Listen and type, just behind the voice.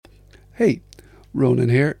Hey, Ronan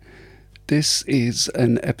here. This is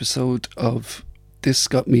an episode of This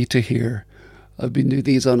Got Me to Here. I've been doing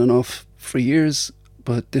these on and off for years,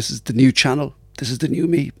 but this is the new channel. This is the new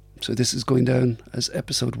me. So this is going down as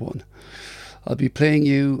episode 1. I'll be playing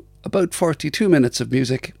you about 42 minutes of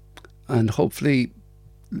music and hopefully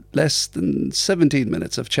less than 17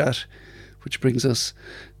 minutes of chat, which brings us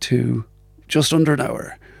to just under an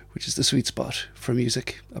hour, which is the sweet spot for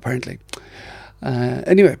music, apparently.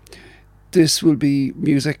 Anyway, this will be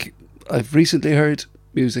music I've recently heard,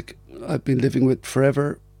 music I've been living with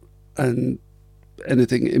forever, and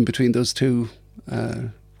anything in between those two,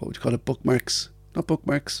 what would you call it, bookmarks? Not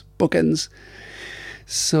bookmarks, bookends.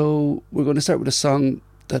 So we're going to start with a song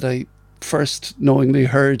that I first knowingly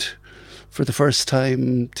heard for the first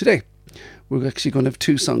time today. We're actually going to have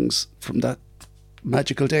 2 songs from that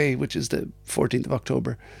magical day, which is the 14th of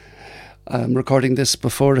October. I'm recording this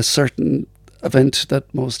before a certain event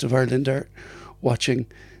that most of Ireland are watching,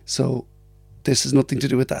 so this has nothing to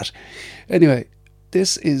do with that. Anyway,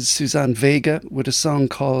 this is Suzanne Vega with a song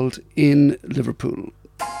called In Liverpool.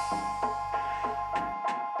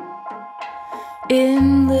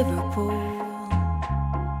 In Liverpool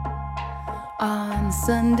on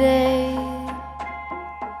Sunday,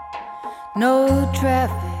 no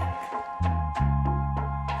traffic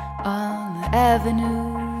on the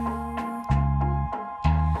avenue.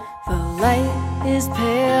 The light is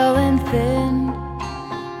pale and thin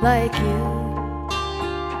like you.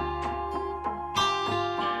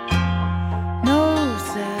 No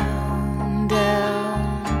sound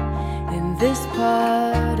down in this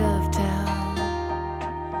part of town,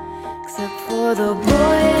 except for the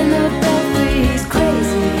boy in the belfry. He's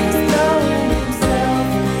crazy, he's throwing himself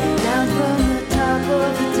down from the top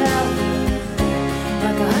of the tower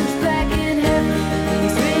like a hunchback in heaven.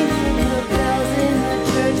 He's ringing the bells in the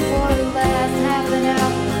church for the last half an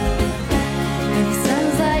hour, and he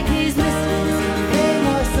sounds like he's missing something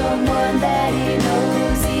or someone that he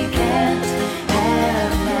knows he can't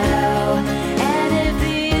have now. And if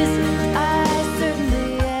he isn't, I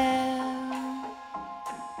certainly am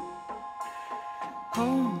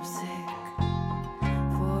homesick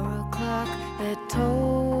for a clock that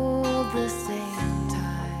told the same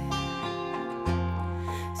time.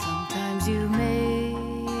 Sometimes you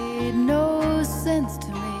made no sense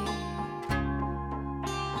to me.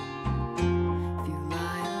 If you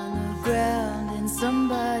lie on the ground in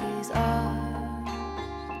somebody's arms,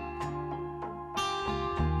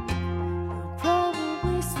 you'll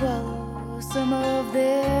probably swallow some of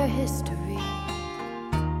their history.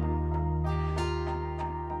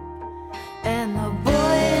 And the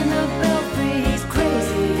boy in the belfry, he's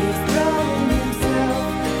crazy, he's throwing himself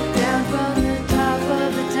down from the top of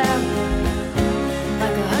the tower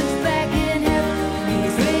like a hunchback in heaven.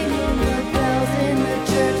 He's ringing the bells in the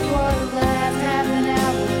church for the last half an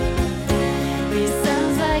hour. He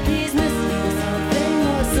sounds like he's missing something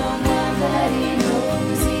or someone that he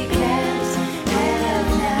knows he can't have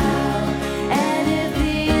now. And if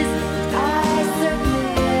he isn't, I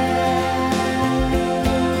certainly am.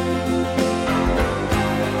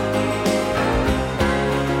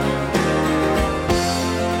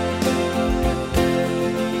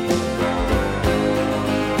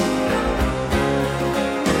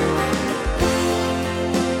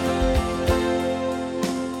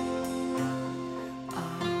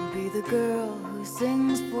 I'll be the girl who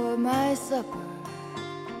sings for my supper.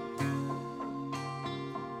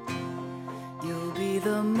 You'll be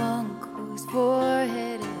the monk whose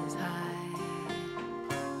forehead is high.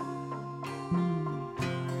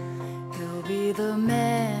 He'll be the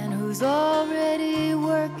man who's already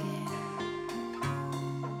working,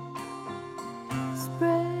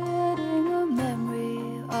 spreading a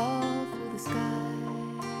memory all through the sky.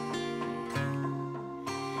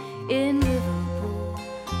 In Liverpool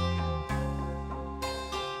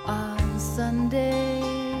on Sunday,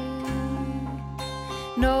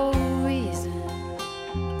 no reason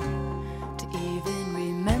to even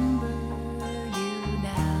remember you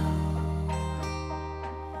now,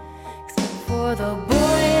 except for the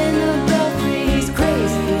boy in the belfry. He's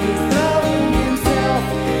crazy, he's throwing himself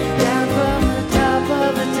down from the top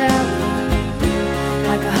of the tower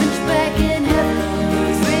like a hunchback in heaven.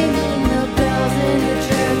 He's ringing the bells in the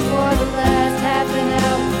church for the last half an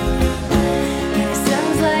hour. And it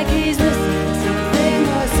sounds like he's missing something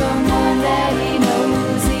or someone that he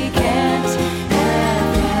knows he can't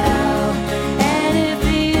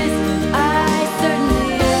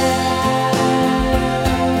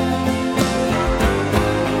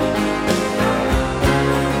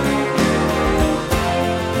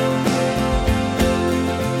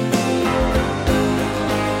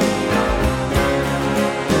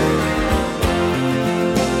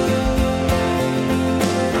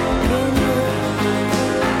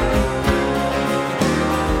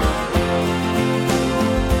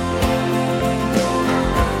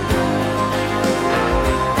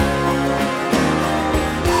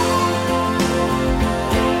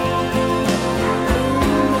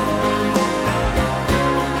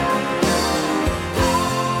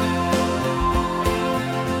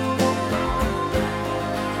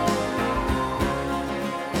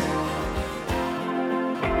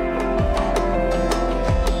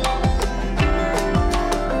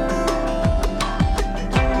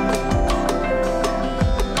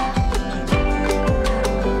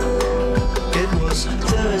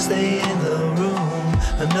the room.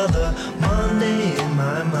 Another Monday in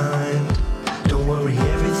my mind. Don't worry,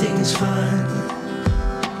 everything's fine.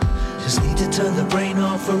 Just need to turn the brain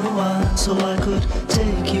off for a while so I could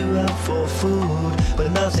take you out for food.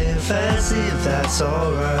 But nothing fancy if that's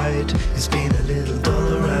alright. It's been a little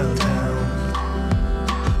dull around town.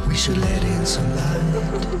 We should let in some light.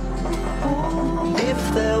 If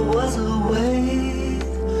there was a way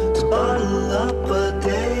to bottle up a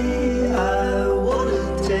day, I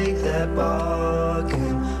wouldn't take that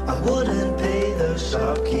bargain. I wouldn't pay the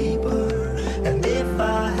shopkeeper. And if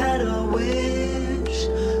I had a wish,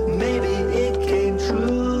 maybe it came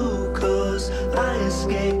true, 'cause I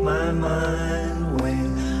escape my mind when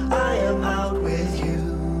I am out with you.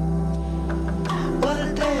 What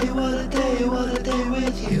a day, what a day, what a day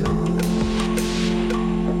with you.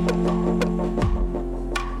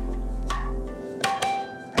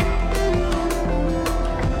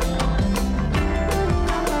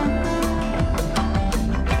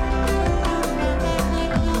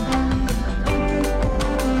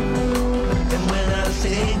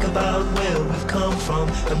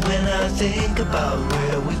 And when I think about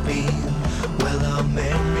where we've been, well, our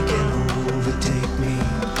memory can overtake me.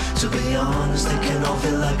 To be honest, it can all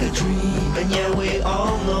feel like a dream. And yeah, we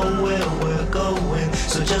all know where we're going,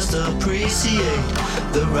 so just appreciate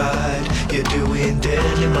the ride. You're doing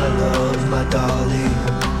deadly, my love, my darling.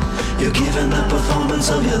 You're giving the performance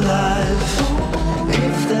of your life.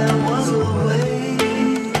 If there was a way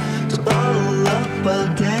to bottle up a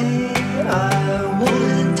day, I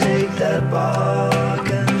wouldn't take that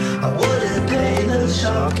bargain. I wouldn't pay the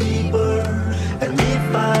shopkeeper. And if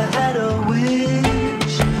I had a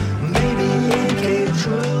wish, maybe it came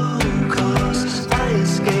true, 'cause I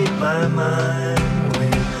escape my mind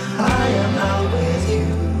when I am out with you.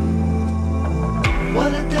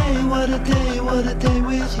 What a day, what a day, what a day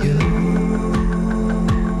with you.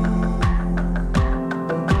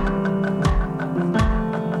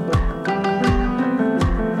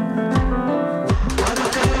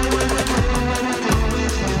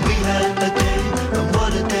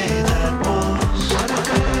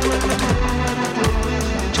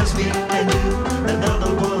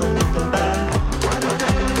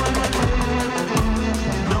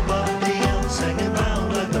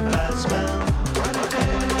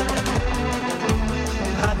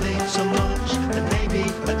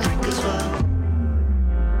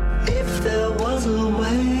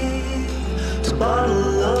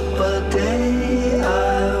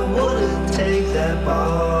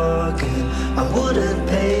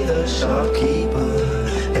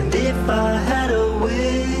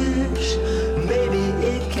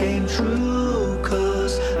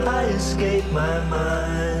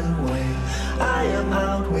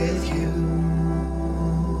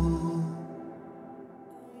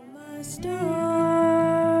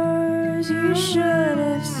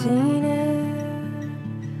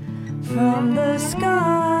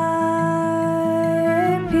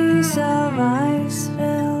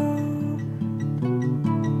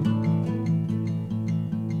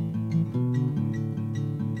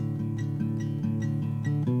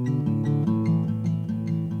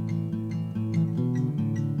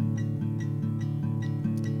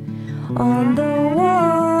 On the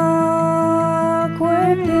walk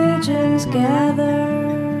where pigeons gather,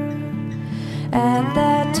 at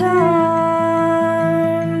that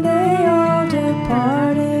time they all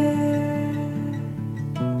departed.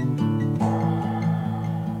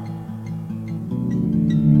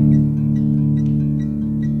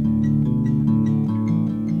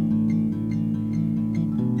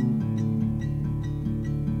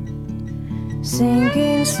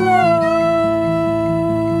 Sinking slow,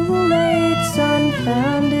 sun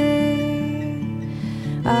found it.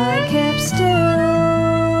 I kept still,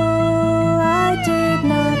 I did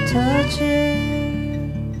not touch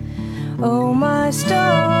it. Oh, my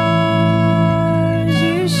stars,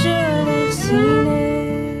 you should have seen it.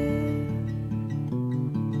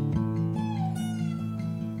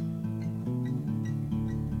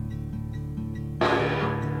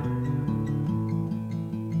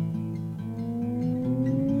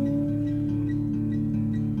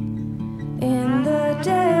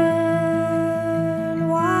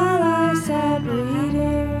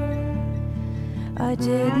 I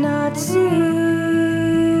did not see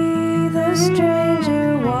the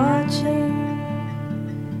stranger watching.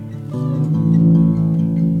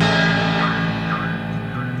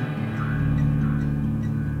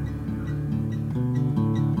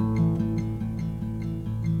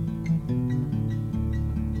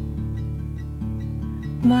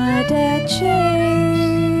 My dad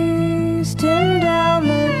chased him down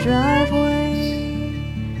the driveway.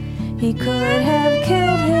 He could have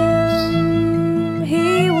killed him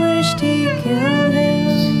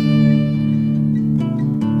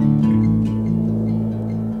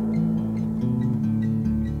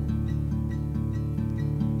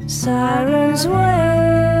Winds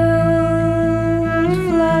wailed,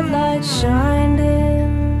 floodlights shined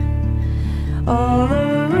in all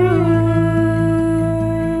the rooms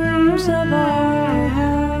of our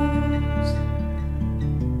house.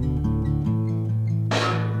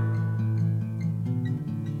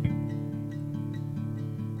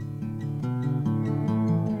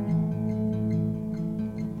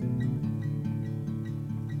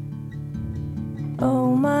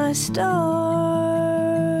 Oh, my stars,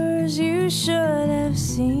 you should have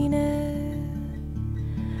seen it.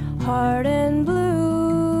 Heart and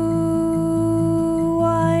blue,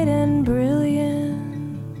 white and brilliant.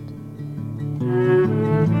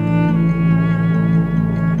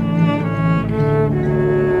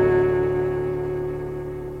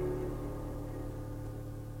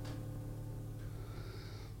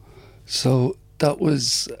 So that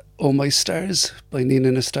was Oh My Stars by Nina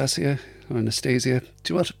Anastasia, or Anastasia.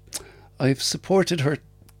 Do you know what? I've supported her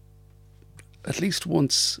at least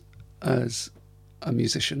once as a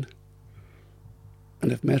musician,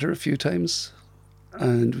 and I've met her a few times,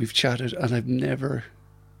 and we've chatted, and I've never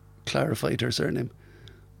clarified her surname,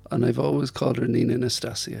 and I've always called her Nina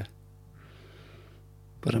Anastasia,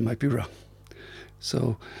 but I might be wrong.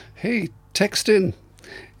 So, hey, text in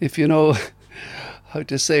if you know how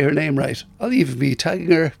to say her name right. I'll even be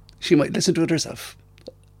tagging her. She might listen to it herself,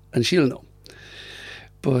 and she'll know.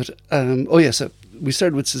 But, oh yeah, so we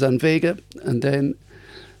started with Suzanne Vega, and then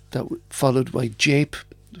that followed by Jape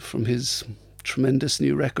from his tremendous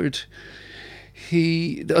new record.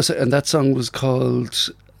 And that song was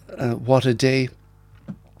called What a Day,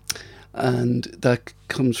 and that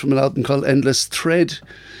comes from an album called Endless Thread.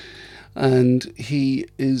 And he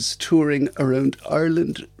is touring around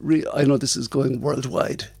Ireland. I know this is going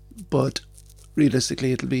worldwide, but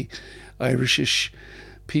realistically it'll be Irishish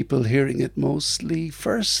people hearing it mostly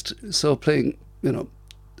first. So playing,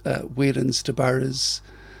 Wayland's, DeBarra's,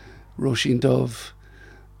 Roisin Dove.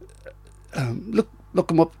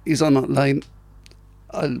 Look him up. He's online.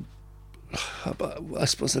 I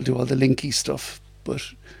suppose I'll do all the linky stuff, but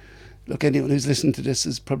look, anyone who's listening to this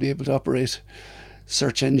is probably able to operate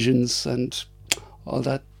search engines and all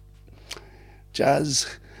that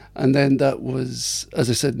jazz. And then that was, as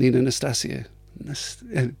I said, Nina Anastasia.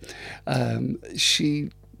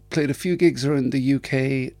 She played a few gigs around the UK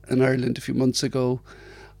and Ireland a few months ago,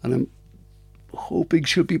 and I'm hoping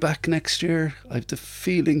she'll be back next year. I have the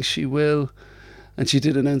feeling she will. And she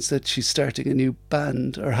did announce that she's starting a new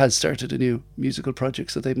band, or has started a new musical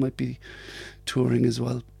project, so they might be touring as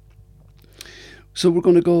well. So we're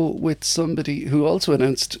going to go with somebody who also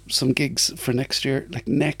announced some gigs for next year, like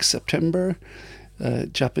next September.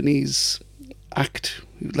 Japanese act,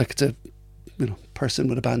 like it's a person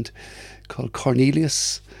with a band called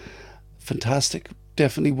Cornelius. Fantastic.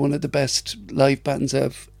 Definitely one of the best live bands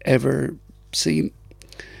I've ever seen.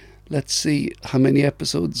 Let's see how many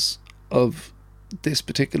episodes of this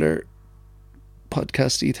particular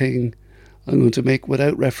podcasty thing I'm going to make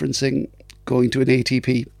without referencing going to an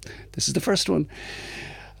ATP. This is the first one.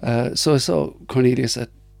 So I saw Cornelius at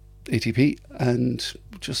ATP, and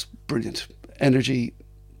just brilliant energy,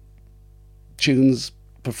 tunes,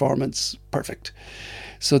 performance, perfect.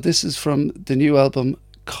 So this is from the new album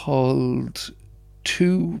called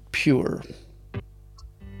Too Pure.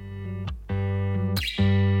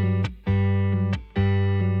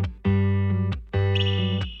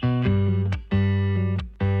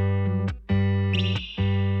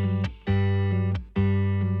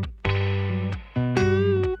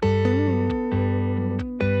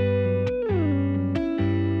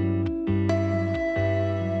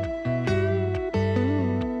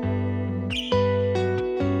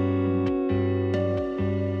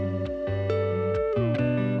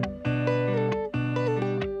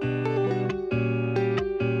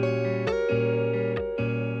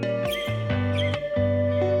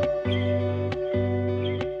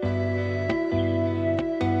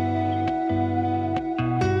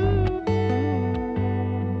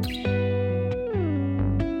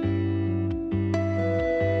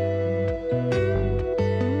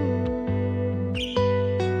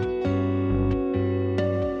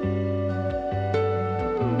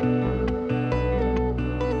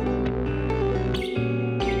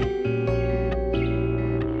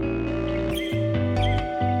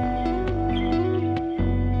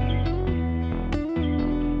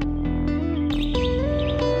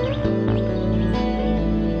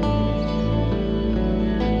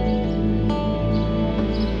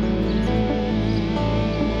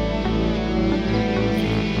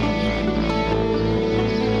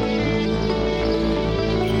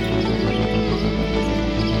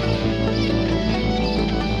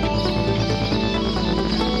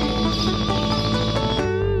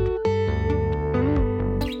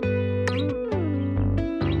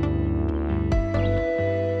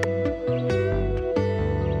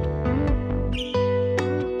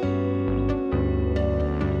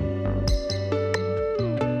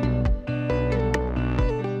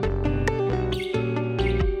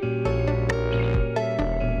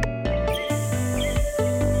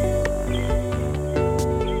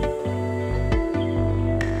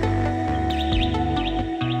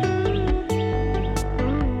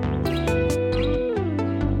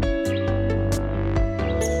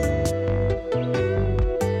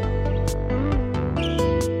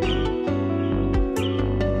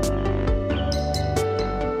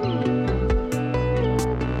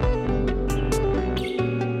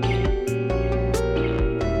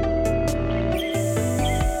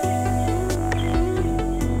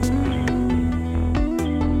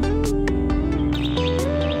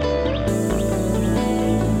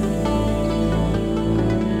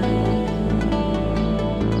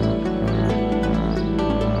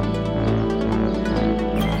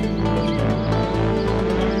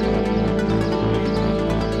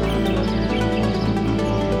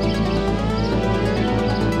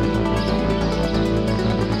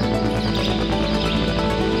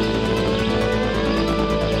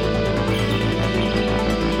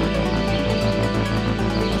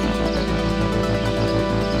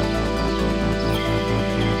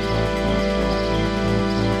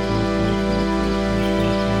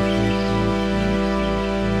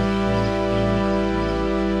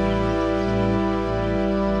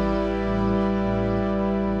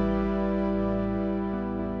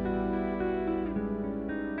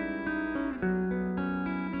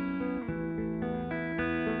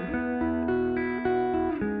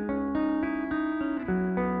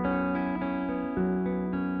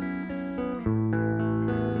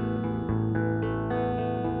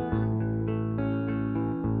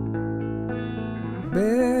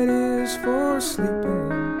 is for sleeping,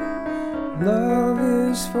 love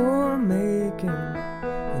is for making,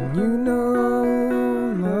 and you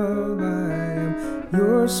know, love, I am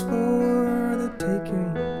yours for the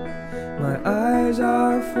taking. My eyes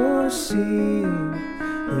are for seeing,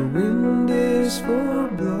 the wind is for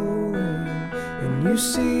blowing, and you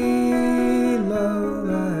see, love,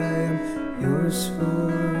 I am yours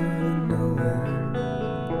for the knowing.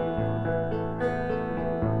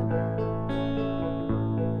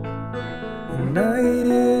 The night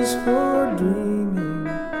is for dreaming,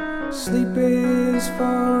 sleep is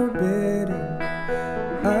for bedding.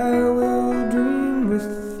 I will dream with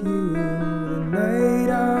you the night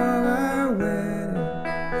of our wedding.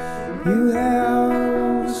 You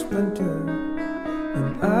have a splinter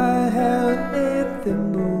and I have a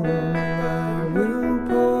thimble. I will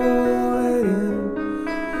pull it in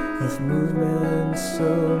with movements so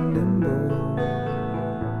nimble.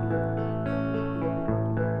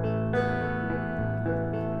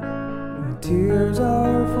 Tears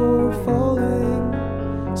are for falling,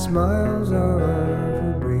 smiles are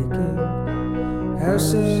for breaking,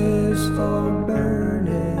 houses for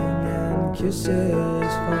burning, and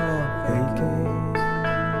kisses for faking.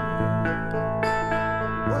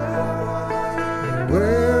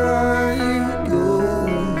 Where are you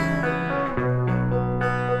going?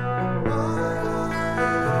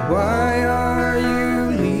 Why are you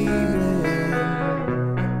leaving?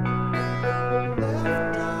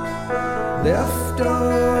 Left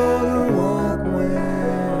on the walkway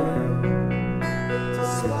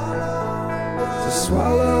to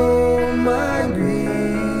swallow my grief.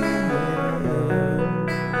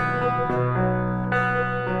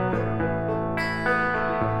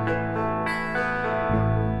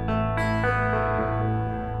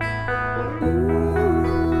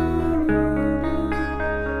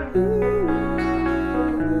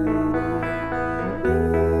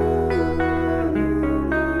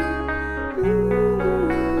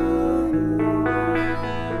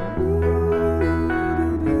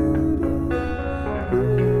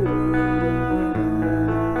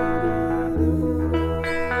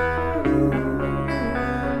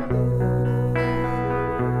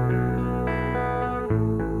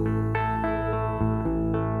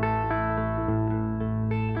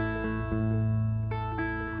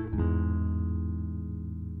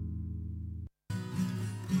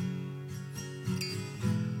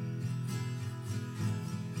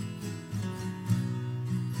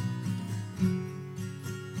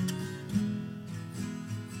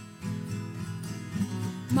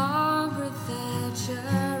 Margaret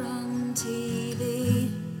Thatcher on TV,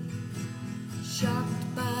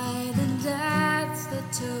 shocked by the deaths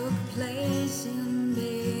that took place in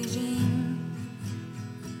Beijing.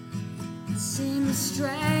 It seems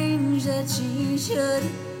strange that she should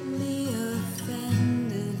be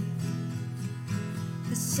offended.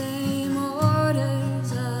 The same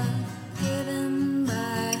orders are given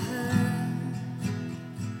by her.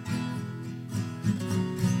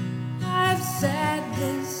 I've said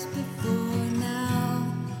this before now.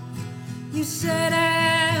 You said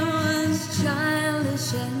I was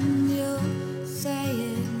childish and you'll say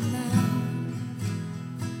it now.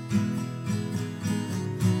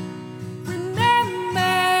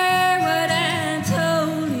 Remember what I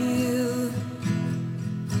told you.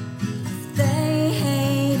 If they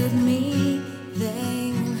hated me,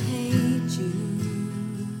 they will hate you.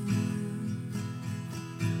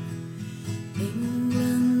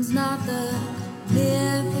 England's not the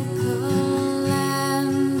mythical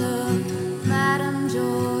land of Madame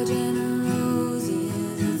George and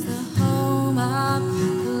Roses. It's the home of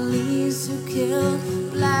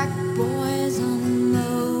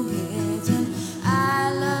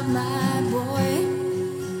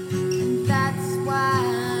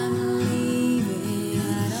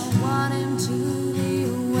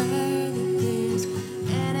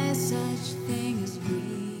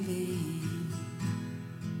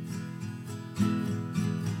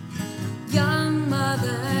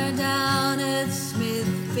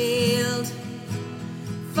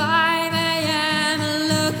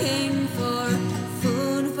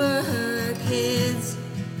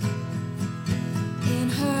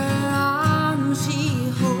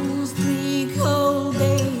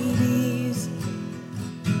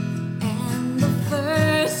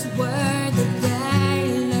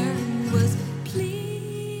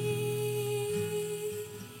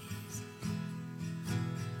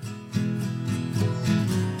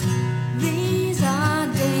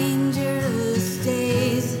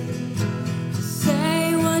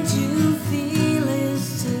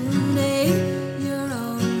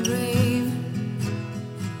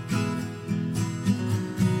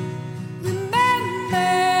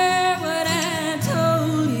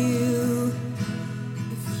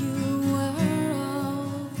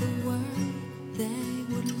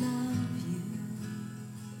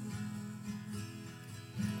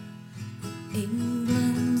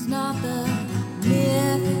the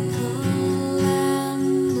mythical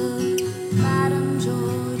land of Madame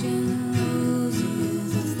Georgian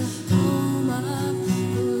roses. It's the home of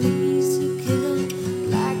police who kill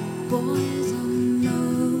black boys on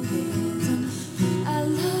mopeds. And I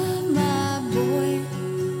love my boy,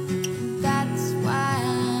 that's why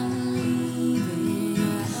I'm leaving. I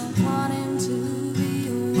don't want him to be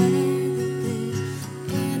aware that there's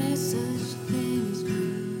any such thing as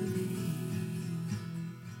moving.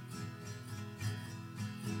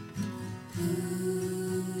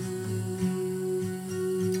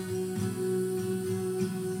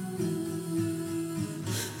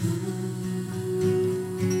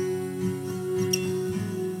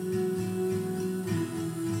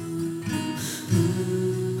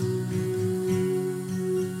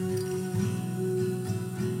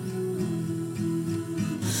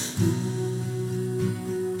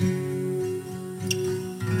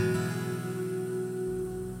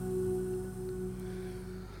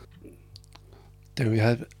 There we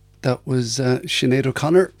have it. That was Sinead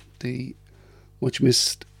O'Connor, the much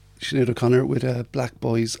missed Sinead O'Connor with Black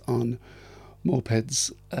Boys on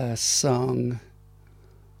Mopeds, a song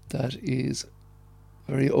that is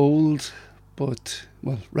very old, but,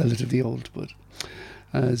 well, relatively old, but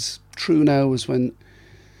as true now as when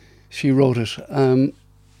she wrote it.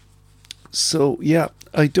 So, yeah,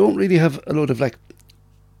 I don't really have a load of like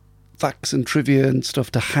facts and trivia and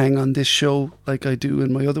stuff to hang on this show like I do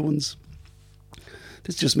in my other ones.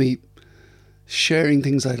 This is just me sharing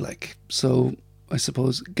things I like. So I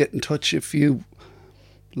suppose get in touch if you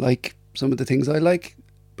like some of the things I like,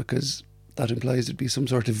 because that implies it'd be some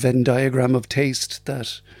sort of Venn diagram of taste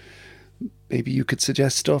that maybe you could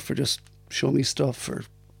suggest stuff or just show me stuff, or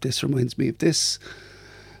this reminds me of this.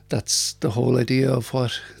 That's the whole idea of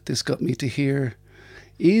what This Got Me to Here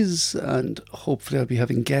is, and hopefully I'll be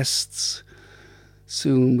having guests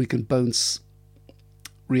soon. We can bounce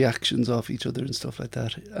reactions off each other and stuff like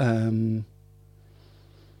that.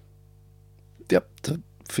 Yep, so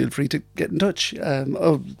feel free to get in touch.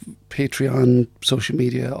 Patreon, social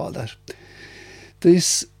media, all that.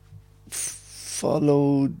 This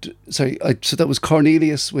followed, so that was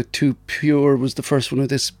Cornelius with Too Pure was the first one of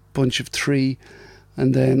this bunch of three,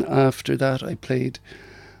 and then after that I played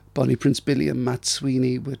Bonnie Prince Billy and Matt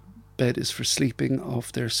Sweeney with Bed Is For Sleeping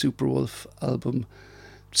off their Superwolf album.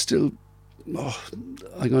 Still,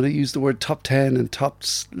 I'm going to use the word top 10 and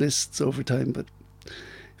tops lists over time, but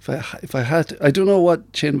if I had to, I don't know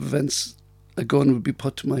what chain of events a gun would be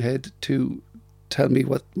put to my head to tell me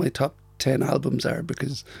what my top 10 albums are,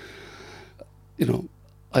 because, you know,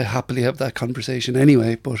 I happily have that conversation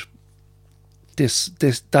anyway, but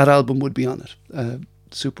that album would be on it,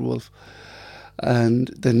 Superwolf. And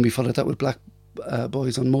then we followed that with Black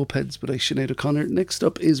Boys on Mopeds by Sinead O'Connor. Next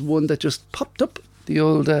up is one that just popped up, the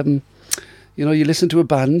old you know, you listen to a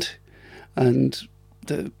band and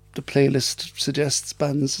the playlist suggests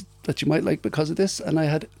bands that you might like because of this, and I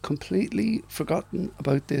had completely forgotten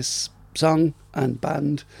about this song and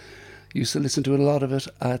band. Used to listen to a lot of it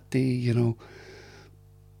at the, you know,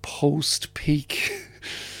 post-peak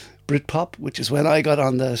Britpop, which is when I got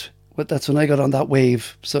on that. But that's when I got on that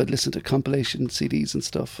wave. So I'd listen to compilation CDs and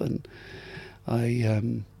stuff, and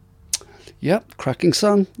cracking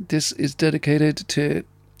song. This is dedicated to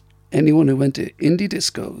anyone who went to indie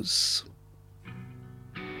discos.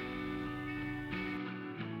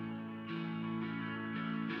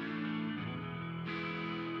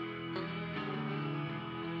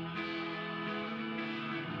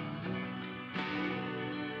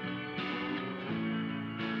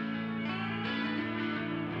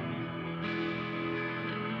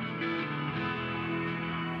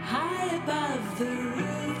 High above the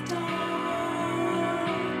rooftops,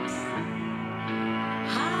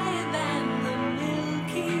 higher than the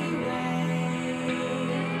Milky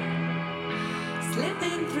Way,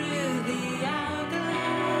 slipping through the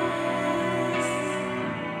hourglass,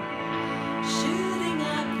 shooting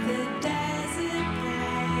up the desert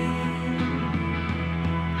plain.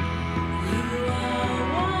 You are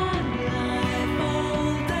one life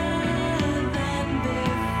older than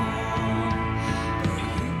before, but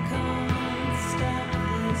you can't stop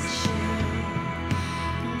this shit.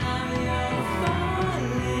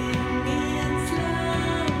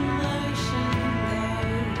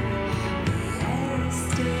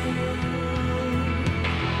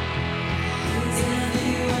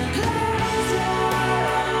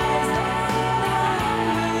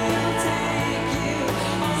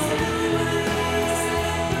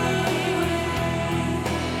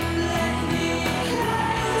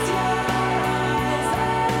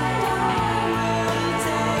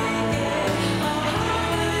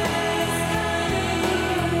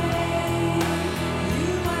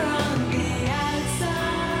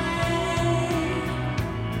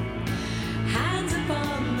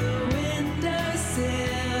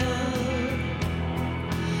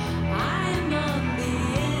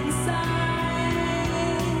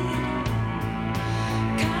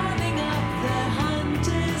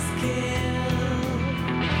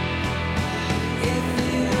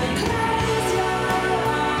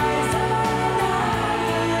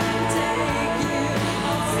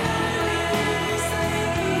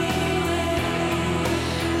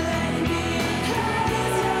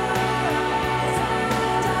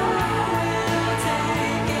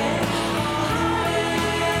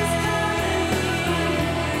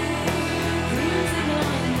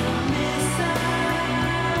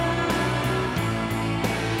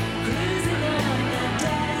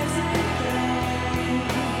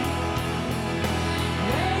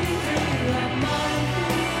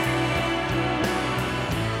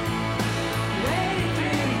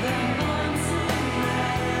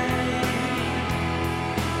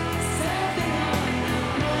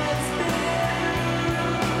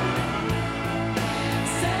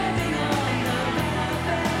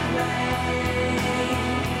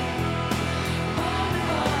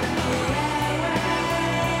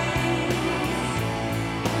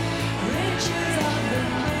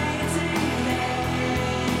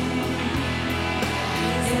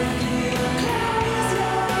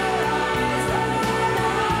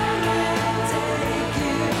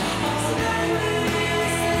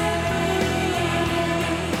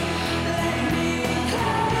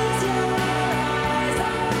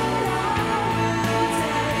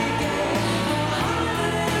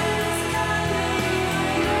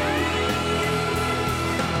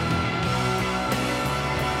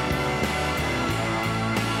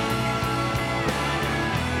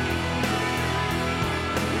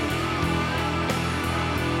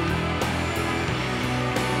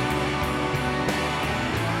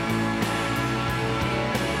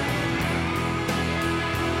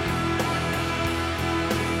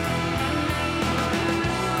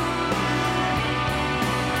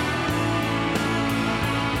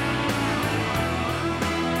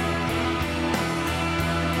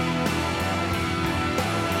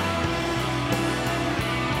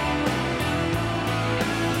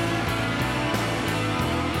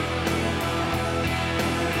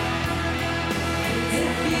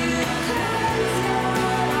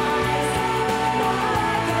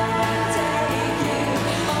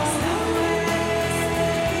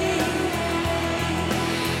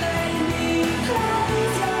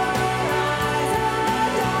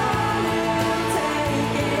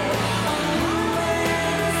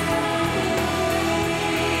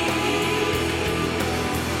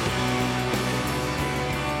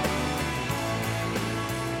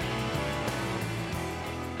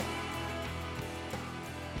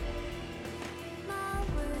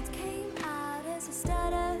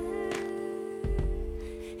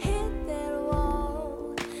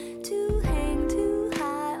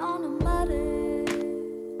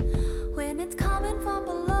 from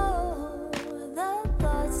below, the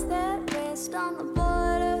thoughts that rest on the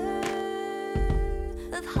border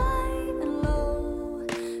of high and low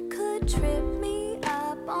could trip me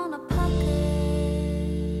up on a pucker.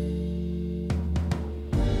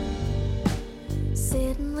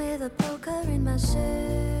 Sitting with a poker in my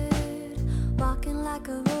shirt, walking like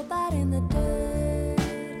a robot in the dirt,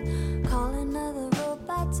 calling other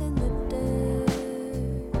robots in the dirt.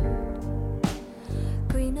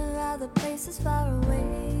 Greener are the places far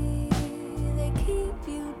away, they keep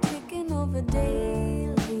you ticking over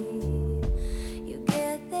daily. You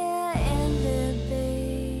get there and they're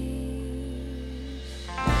beige.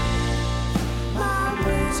 My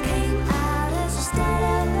words came out as a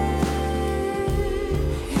stutter,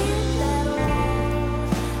 hit that wall,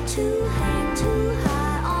 to hang too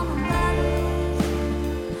high on a ladder.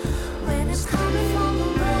 When it's coming from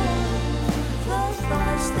below, the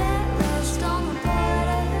thoughts that rest on the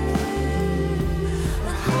border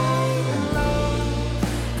of high and low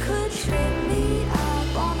could trip me up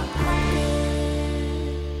on a pocket.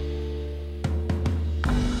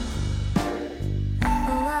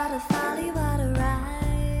 Oh, what a folly, what a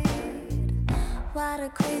ride, what a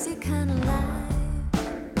crazy kind of life,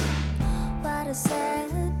 what a sad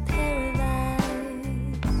paradise.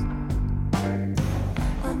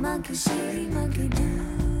 What monkey see, monkey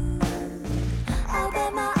do, I'll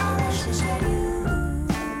bet my eyelashes at you.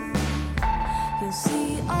 You'll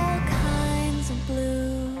see all kinds of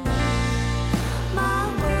blue. My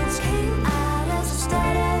words came out as a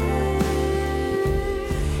stutter,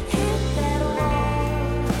 hit that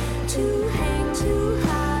wall, to hang too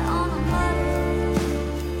high on a mutter.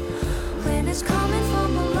 When it's coming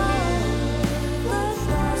from below, the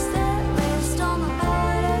thoughts that rest on the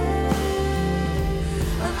border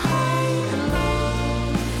of high and low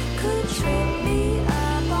could trip me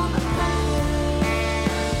up on a pocket.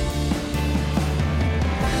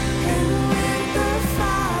 And with the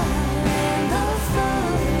fire and the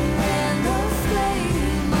fun and the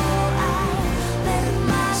flame, oh, I let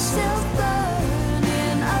myself burn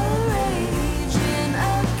in a rage, in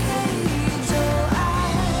a cage. Oh, I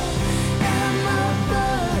am a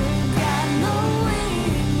bird, got no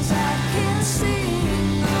wings, I can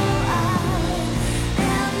sing. Oh, I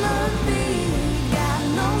am a bee, got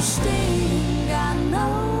no sting, got no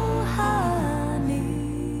honey.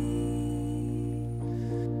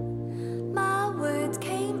 My words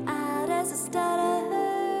came out as a stutter,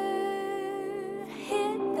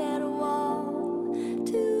 hit that wall,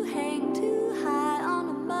 to hang too high on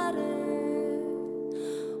a mutter.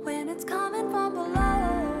 When it's coming from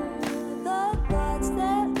below, the thoughts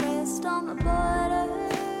that rest on the border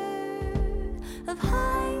of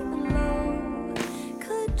high and low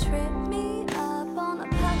could trip me up on a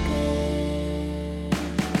pocket.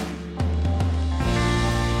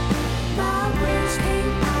 My words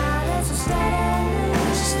came out as a stutter,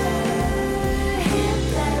 hit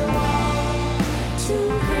that wall, to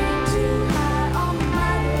hang too high on the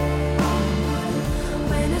mutter.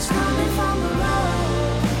 When it's coming from below,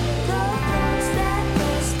 the thoughts that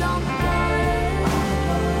rest on the border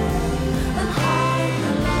of high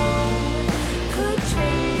and low could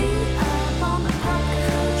trip me up on the pocket.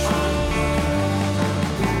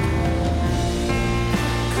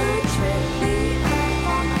 Could trip me up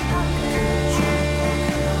on the pocket.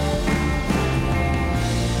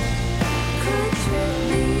 Could trip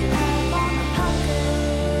me up on the pocket.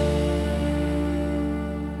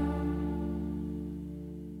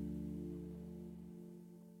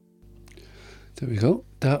 There we go.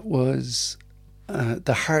 That was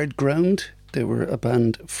The Hard Ground. They were a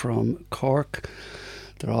band from Cork.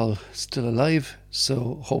 They're all still alive,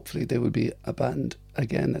 so hopefully they will be a band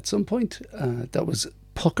again at some point. That was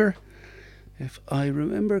Pucker, if I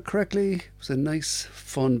remember correctly. It was a nice,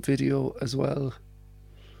 fun video as well.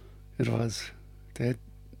 It was. The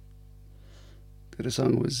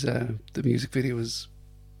song was, the music video was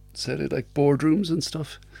set at like boardrooms and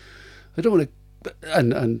stuff. I don't want to,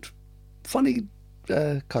 and funny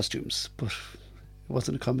costumes, but it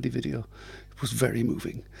wasn't a comedy video. It was very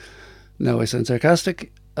moving. Now I sound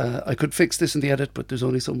sarcastic. I could fix this in the edit, but there's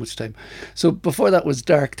only so much time. So before that was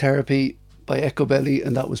Dark Therapy by Echo Belly,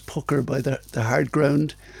 and that was Pucker by the Hard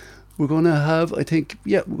Ground. We're going to have, I think,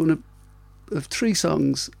 we're going to have 3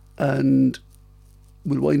 songs, and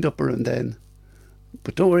we'll wind up around then.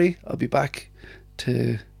 But don't worry, I'll be back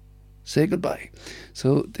to say goodbye.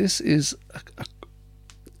 So this is a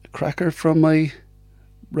cracker from my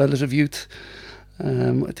relative youth.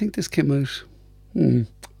 I think this came out, I'm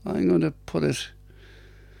going to put it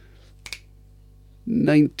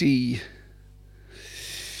 96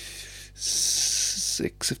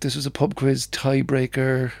 6. If this was a pub quiz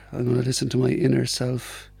tiebreaker, I'm going to listen to my inner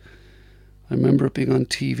self. I remember it being on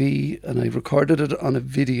TV, and I recorded it on a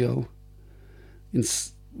video.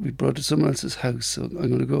 We brought it to someone else's house, so I'm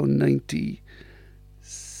going to go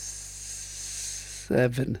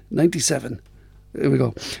 97. There we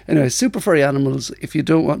go. Anyway, Super Furry Animals, If You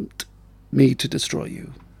Don't Want Me to Destroy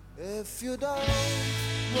You. If you don't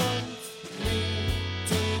want me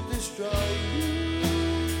to destroy you,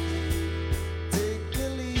 take a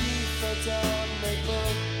leaf out of my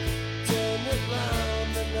book, turn it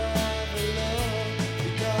round and have a look,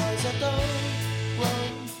 because I don't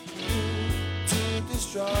want you to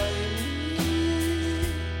destroy me.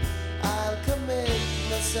 I'll commit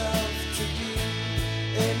myself to be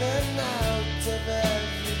in and out of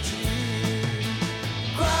every dream.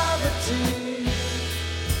 Gravity,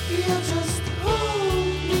 you just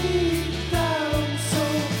hold me down so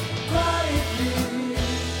quietly.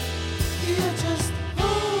 You just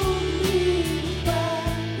hold me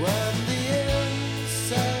back when the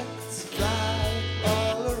insects fly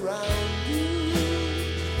all around you.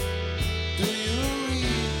 Do you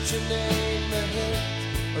reach and name a hit,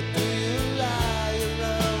 or do you lie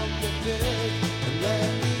around the pit and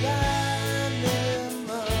let the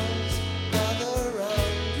animals gather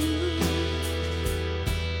around you?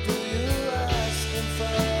 Do you ask them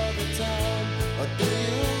for the time, or do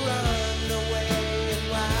you run away and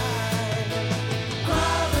ride?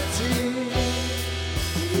 Gravity,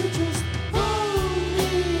 you just hold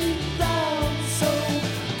me down so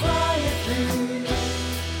quietly.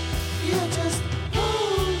 You just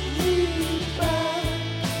hold me back.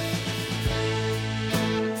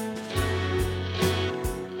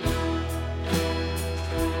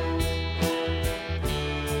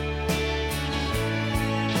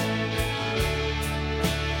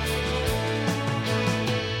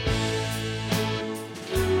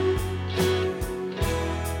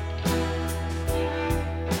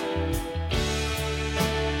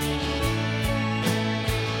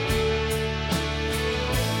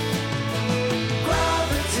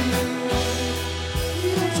 Gravity,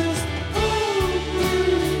 you just hold me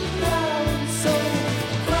down so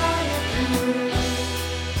quietly.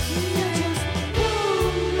 You just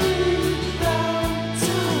hold me down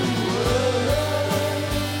to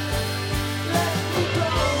let me go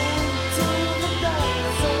to the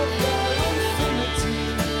depths of your infinity.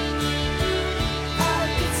 I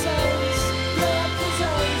can sense your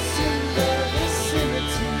presence in the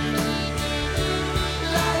vicinity.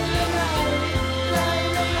 La la la, la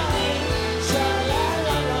la la, sha la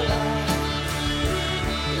la la la.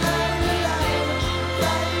 La la la,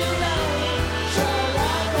 la la la, sha la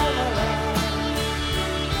la la la.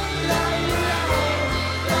 La la la,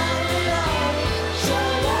 la la la, sha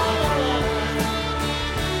la la la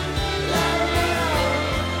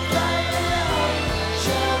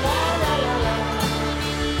la.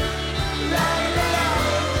 La la la,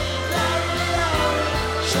 la la la,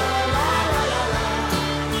 sha la la la la.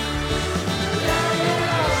 La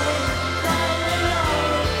la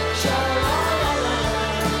la, la la la, sha la la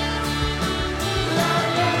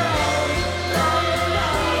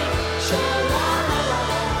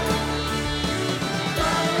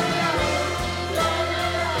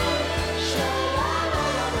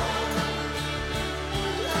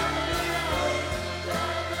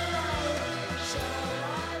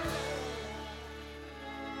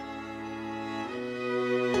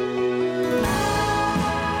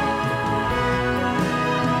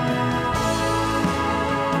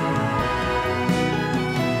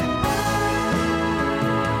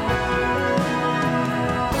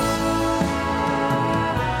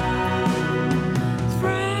la.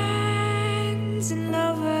 Friends and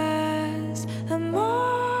lovers,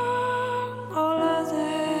 among all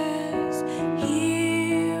others,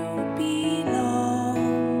 you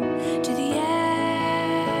belong to the end.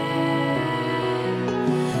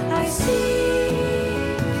 I seek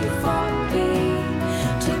you fondly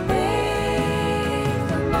to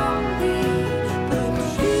bathe among thee, but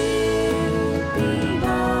you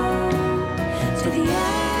belong to the end.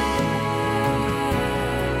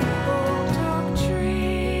 Old dark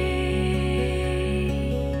tree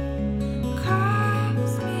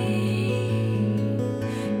carves me.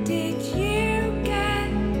 Did you get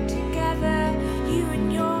together, you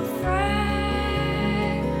and your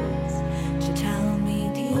friends, to tell me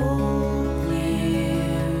the old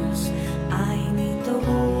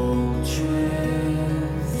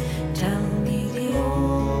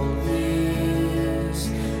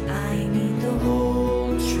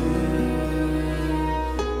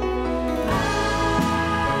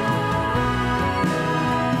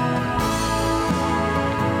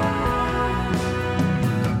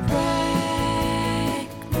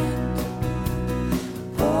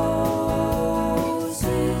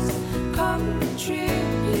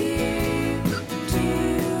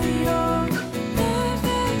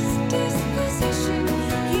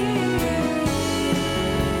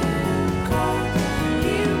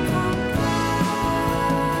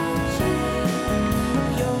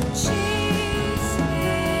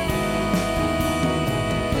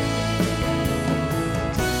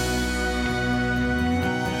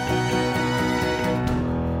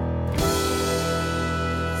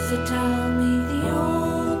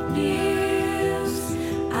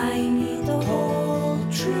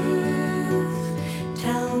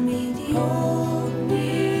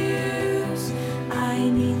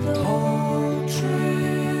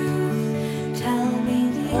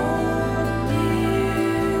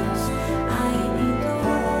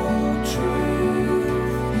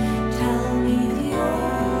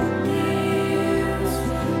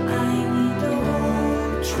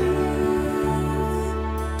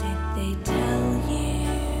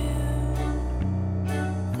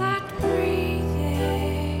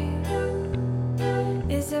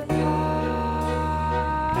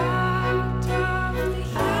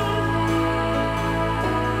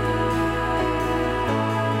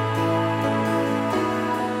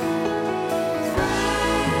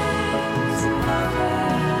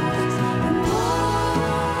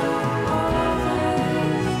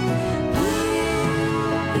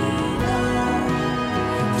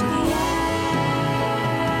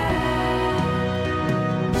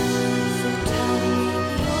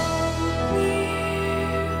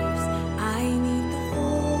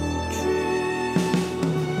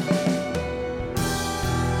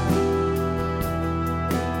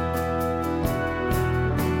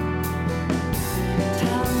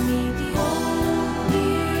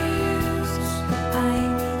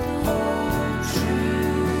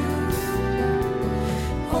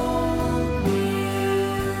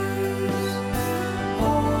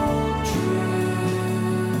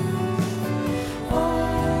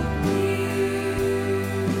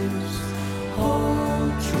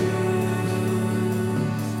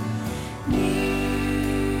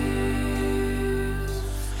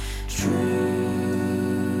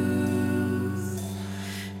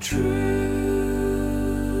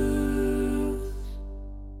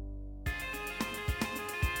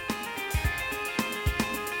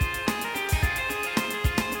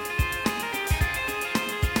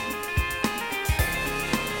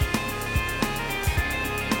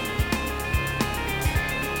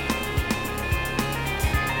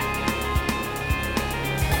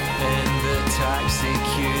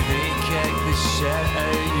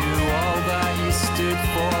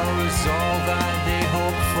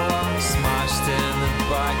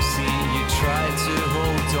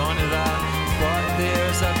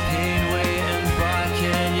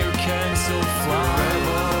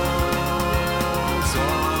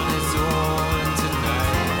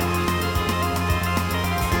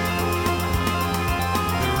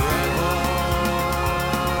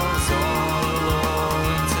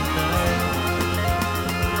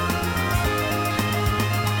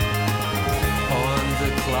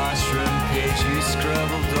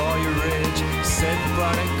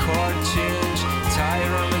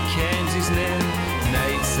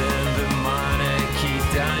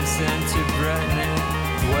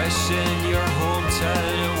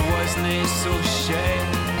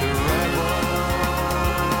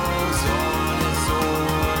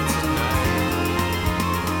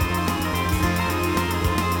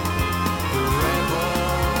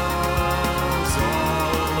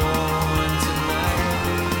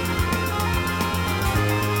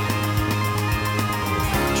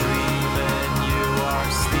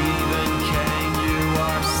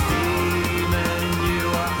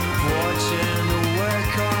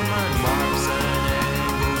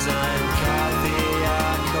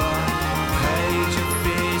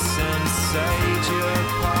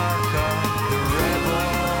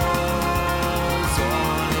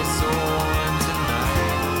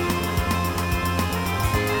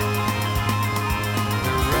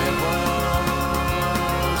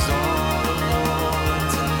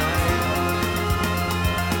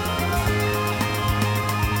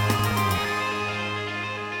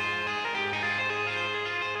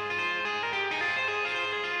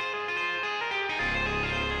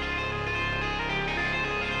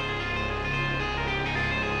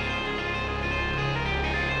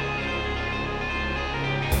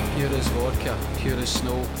Pure as vodka, pure as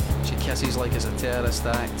snow. She kisses like it's a terrorist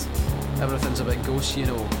act. Everything's about ghosts, you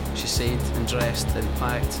know. She said and dressed and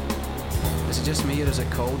packed. Is it just me or is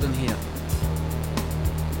it cold in here?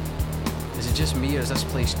 Is it just me or is this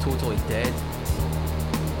place totally dead?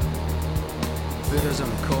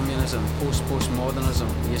 Buddhism, communism, postmodernism,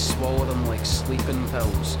 you swallow them like sleeping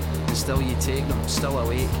pills, and still you take them, still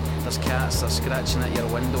awake. There's cats, they're scratching at your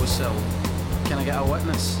windowsill. Can I get a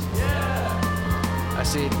witness? Yeah! I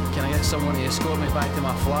said, can I get someone to escort me back to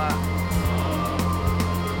my flat?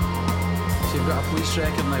 So you've got a police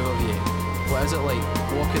record now of you. What is it like,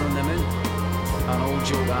 walking on the moon? An old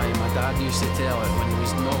joke, aye, my dad used to tell it when he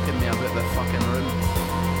was knocking me about the fucking room.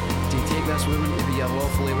 Do you take this woman to be your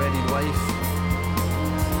lawfully wedded wife?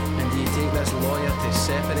 And do you take this lawyer to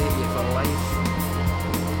separate you for life?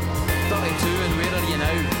 32 and where are you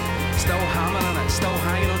now? Still hammering it, still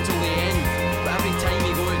hanging on till the end. But every time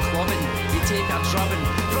you go out clubbing, you take a drubbing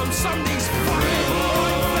from somebody's fucking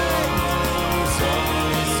boyfriend.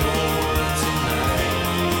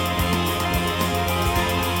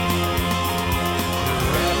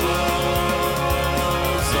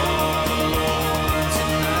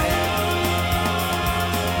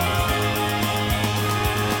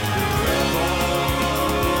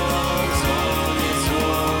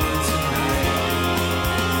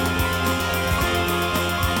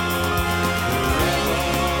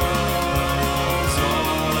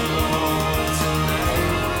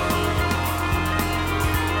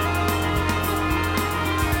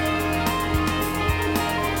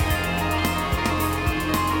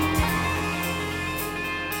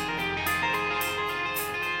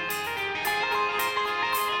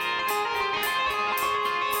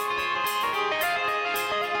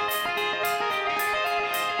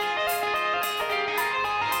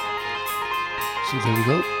 So there we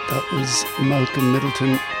go. That was Malcolm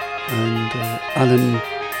Middleton and Alan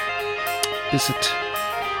Bissett.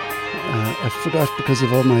 I forgot, because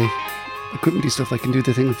of all my equipmenty stuff, I can do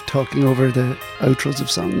the thing of talking over the outros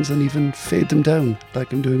of songs and even fade them down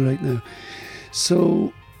like I'm doing right now.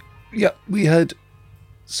 So yeah, we had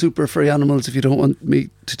Super Furry Animals, If You Don't Want Me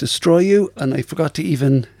to Destroy You, and I forgot to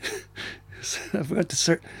even I forgot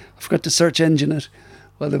to search engine it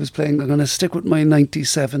while I was playing. I'm going to stick with my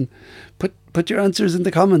 97. Put your answers in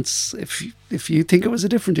the comments if you think it was a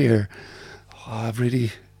different year. I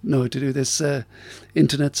really know how to do this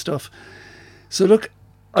internet stuff. So look,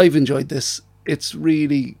 I've enjoyed this. It's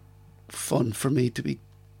really fun for me to be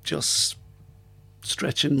just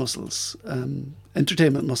stretching muscles,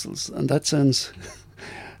 entertainment muscles, and that sounds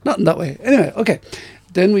not in that way. Anyway, okay.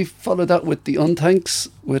 Then we follow that with the Unthanks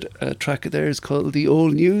with a track of theirs called The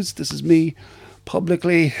Old News. This is me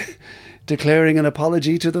publicly declaring an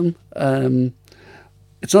apology to them.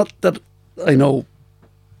 It's not that I know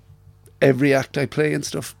every act I play and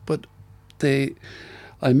stuff, but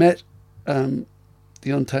I met the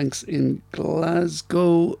Unthanks in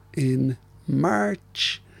Glasgow in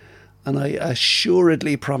March, and I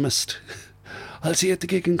assuredly promised I'll see you at the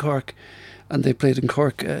gig in Cork, and they played in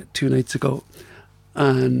Cork 2 nights ago.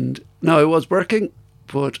 And now I was working,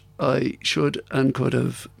 but I should and could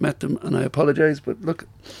have met them, and I apologise. But look,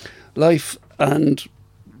 life, and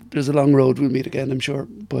there's a long road. We'll meet again, I'm sure.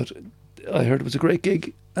 But I heard it was a great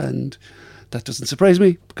gig, and that doesn't surprise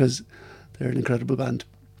me because they're an incredible band.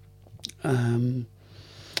 And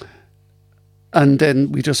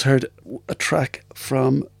then we just heard a track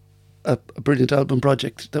from a brilliant album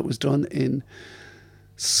project that was done in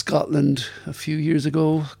Scotland a few years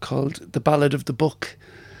ago called The Ballad of the Book,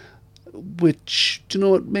 which, do you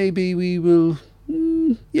know what, maybe we will,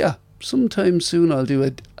 sometime soon I'll do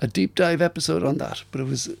a deep dive episode on that. But it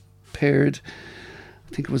was paired,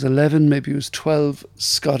 I think it was 11, maybe it was 12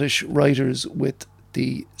 Scottish writers with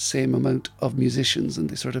the same amount of musicians, and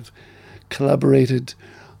they sort of collaborated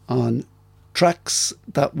on tracks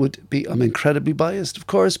that would be, I'm incredibly biased of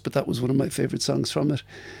course, but that was one of my favourite songs from it,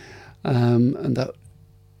 and that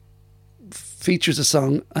features a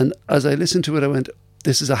song, and as I listened to it I went,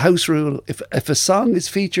 this is a house rule, if a song is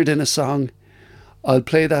featured in a song, I'll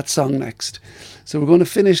play that song next. So we're going to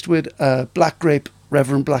finish with Black Grape,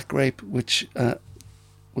 Reverend Black Grape, which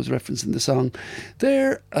was referenced in the song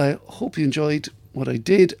there. I hope you enjoyed what I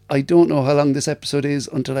did. I don't know how long this episode is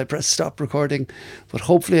until I press stop recording, but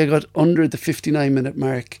hopefully I got under the 59-minute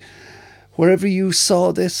mark. Wherever you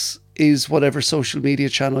saw this is whatever social media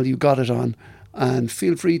channel you got it on, and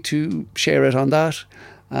feel free to share it on that.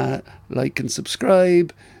 Like and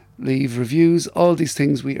subscribe, leave reviews, all these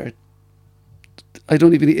things. I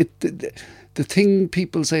don't even, the thing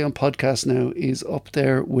people say on podcasts now is up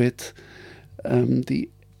there with the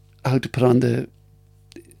how to put on the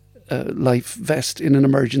life vest in an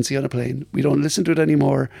emergency on a plane. We don't listen to it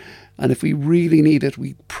anymore, and if we really need it,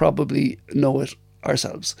 we probably know it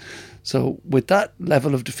ourselves. So with that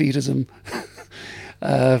level of defeatism,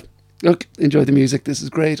 look, enjoy the music. This is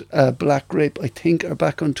great. Black Grape, I think, are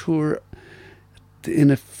back on tour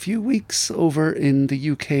in a few weeks over in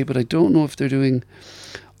the UK, but I don't know if they're doing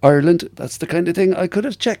Ireland. That's the kind of thing I could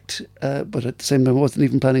have checked, but at the same time I wasn't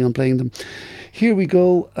even planning on playing them. Here we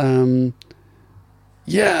go.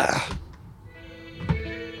 Yeah.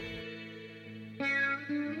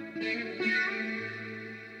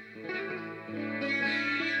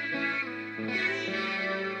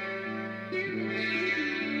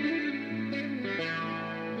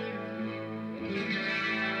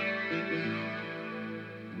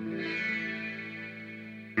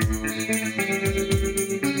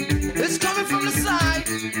 It's coming from the side,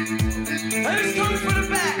 and it's coming from the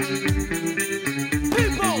back.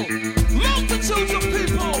 People, multitudes of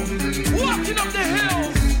people, walking up the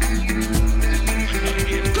hills.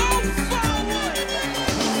 Go forward.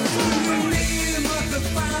 In the name of the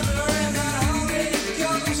Father and the Holy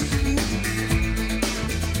Ghost. In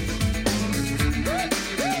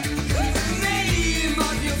the name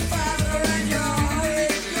of your Father and your Holy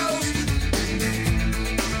Ghost.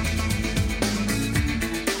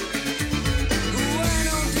 I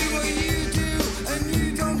don't do what you do, and you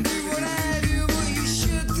don't do what I do, but you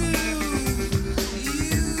should do.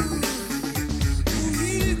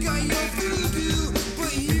 You got your voodoo,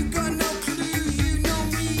 but you got no clue. You know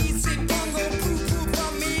me, say bongo poo poo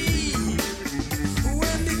for me.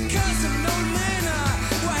 When because of no manner,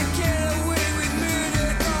 why get away with murder?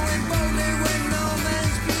 Going boldly when no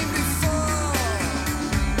man's been before.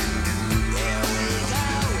 Here we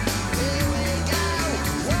go,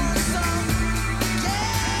 one song, yeah.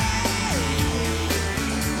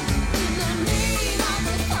 In the name of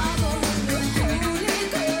the Father and the Holy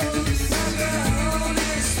Ghost. Now the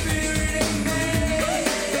Holy Spirit, amen.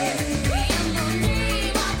 In the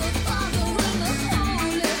name of the Father and the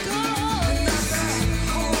Holy Ghost. Now the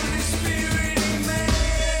Holy Spirit, amen.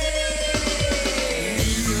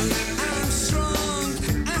 I'm strong,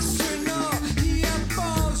 astronaut, he has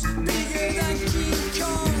balls bigger than King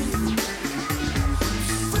Kong.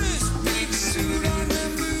 First big suit on the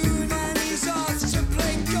moon, and he's off to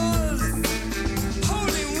play golf.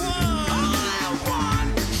 Holy one, all I want.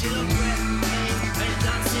 She look great, hey,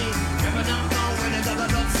 dancing. Never done wrong when the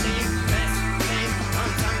double up scene. Best name, on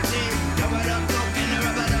time team. Double up look in the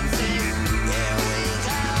rubber duck scene. Here we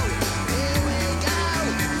go,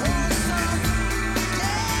 one song,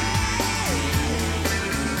 yeah.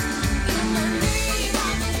 In the name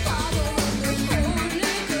of the Father and the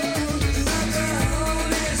Holy Ghost. Now the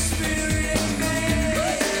Holy Spirit, amen.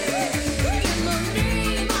 In the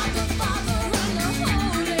name of the Father and the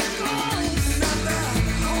Holy Ghost. Now the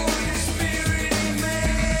Holy Spirit, amen.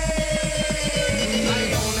 Lie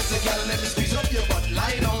down, let the girl, let me squeeze up your butt.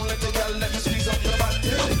 Lie down, let the girl, let me squeeze up your butt.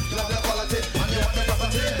 Love the quality, and you want the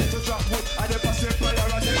property. To drop wood, and the passive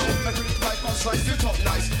priority. Make it like us, slice it up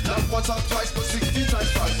nice. Not once or twice, but 60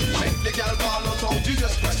 times twice. Make the girl ball out, oh,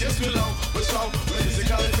 Jesus Christ. Yes, we long, we're strong, we're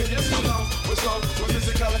physically fit. Yes, we long, we're strong, we're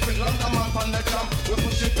physically fit. Long, I'm up on the jump, we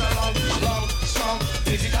push it along. Long, strong,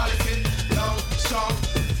 physically fit. Long, strong,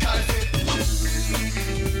 physically fit.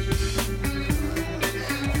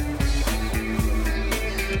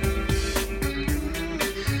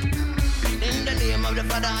 In the name of the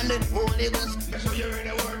Father and the Holy Ghost. Make sure you're in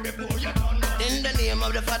the word before you turn. In the name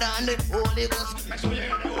of the Father and the Holy Ghost. Make sure you're in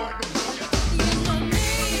the word before you